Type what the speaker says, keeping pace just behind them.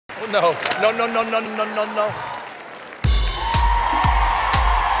No. No.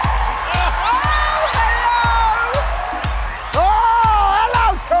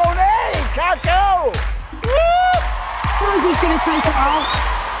 Kaku! Who's going to take it out?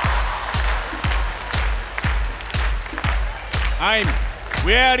 I'm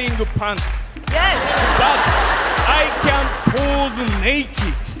wearing pants. Yes. But I can pose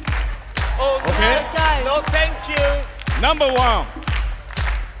naked. Oh, Okay. No, thank you. Number 1.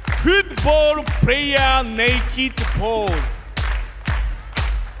 Football player naked pose.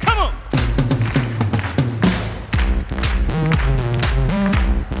 Come on.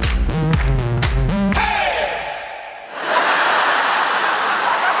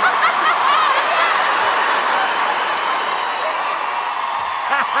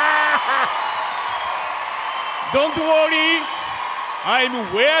 Don't worry,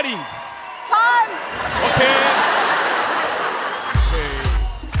 I'm wearing. Okay.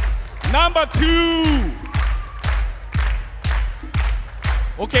 Number 2.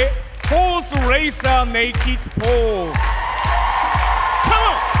 Okay, horse racer naked pose. Come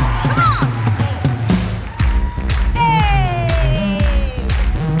on.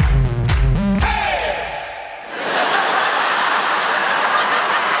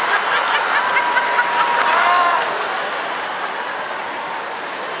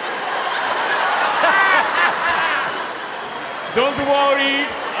 Don't worry,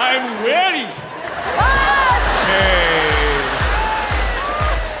 I'm wearing. Okay.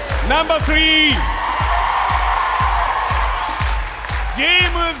 Number 3.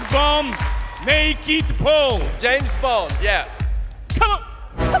 James Bond naked pose. James Bond, yeah. Come on.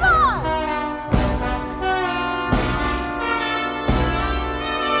 Come on!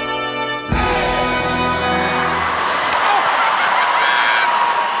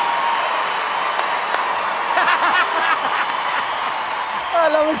 I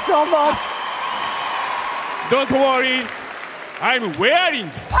love it so much. Don't worry, I'm wearing.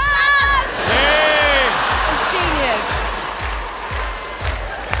 Hey. It's genius.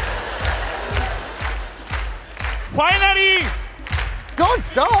 Finally, Don't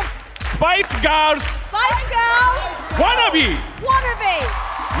stop. Spice Girls Spice Girls! wannabe Wannabe!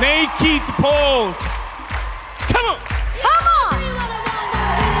 naked pose. Come on. Come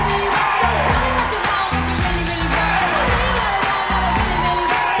on!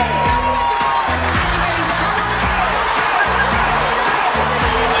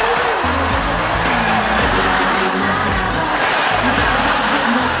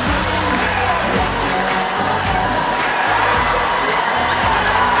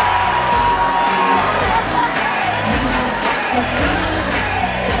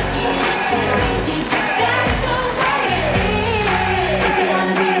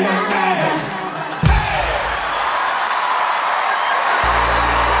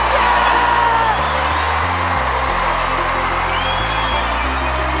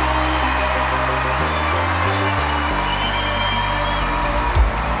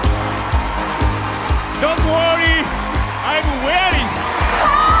 Don't worry, I'm wearing.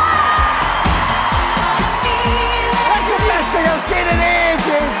 That's the best thing I've seen in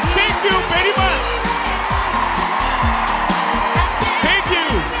ages. Thank you very much. Thank you.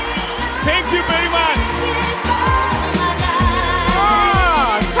 Thank you very much.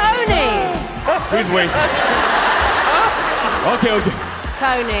 Oh, Tony! Please wait. Okay.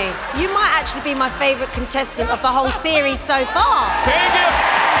 Tony, you might actually be my favourite contestant of the whole series so far. Thank you.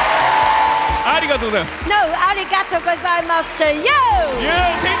 ありがとうございます。 No, arigato gozaimasu to you!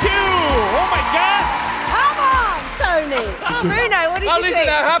 Yeah, thank you. Oh my God. Come on, Tony. Bruno, what did Oh, you listen, think?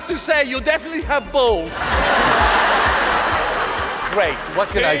 I have to say, you definitely have balls. Great, what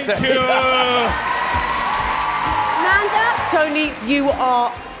can I say? Thank you. Amanda? Tony, you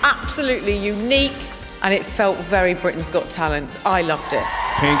are absolutely unique and it felt very Britain's Got Talent. I loved it.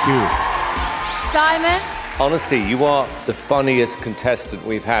 Thank you. Simon? Honestly, you are the funniest contestant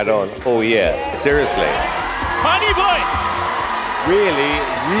we've had on all year. Seriously. Funny boy. Really,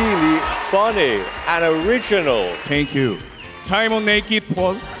 really funny and original. Thank you. Simon naked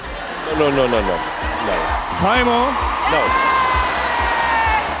pose. No. Simon. No.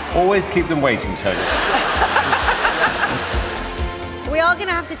 Always keep them waiting, Tony. We are going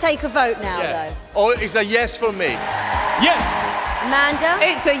to have to take a vote now, though. Oh, it's a yes from me. Yes. Amanda?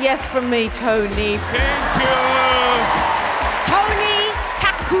 It's a yes from me, Tony. Thank you.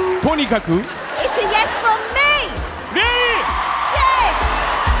 Tonikaku. Tonikaku. It's a yes from me. Really? Yes.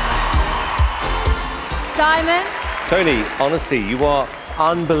 Simon? Tony, honestly, you are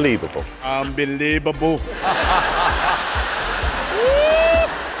unbelievable. Unbelievable.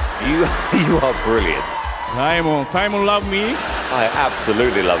 You are brilliant. Simon love me. I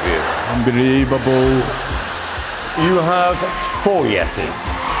absolutely love you. Unbelievable. You have 4 yeses.